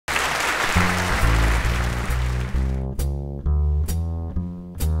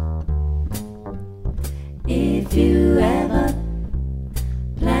If you ever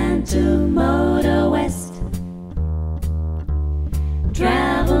plan to motor west,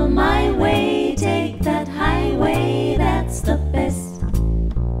 travel my way, take that highway, that's the best.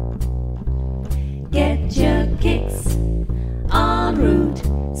 Get your kicks on Route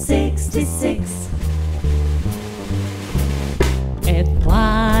 66. It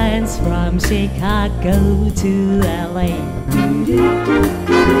flies from Chicago to LA,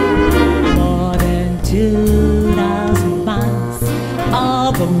 more than 2,000 miles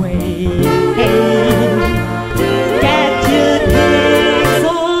all the way. Get your kicks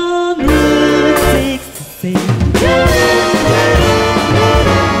on Route 66.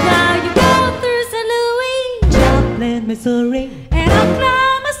 Now you go through St. Louis, Joplin, Missouri, and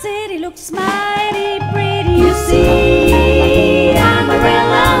Oklahoma City looks mighty pretty. You see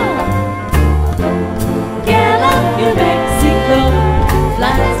Amarillo, Yellow, New Mexico,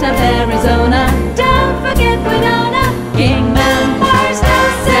 Flagstaff, Arizona. Don't forget Winona, Kingman, Barstow,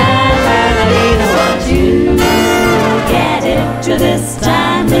 San Bernardino. Won't you get it to this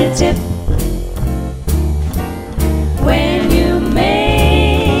timely tip?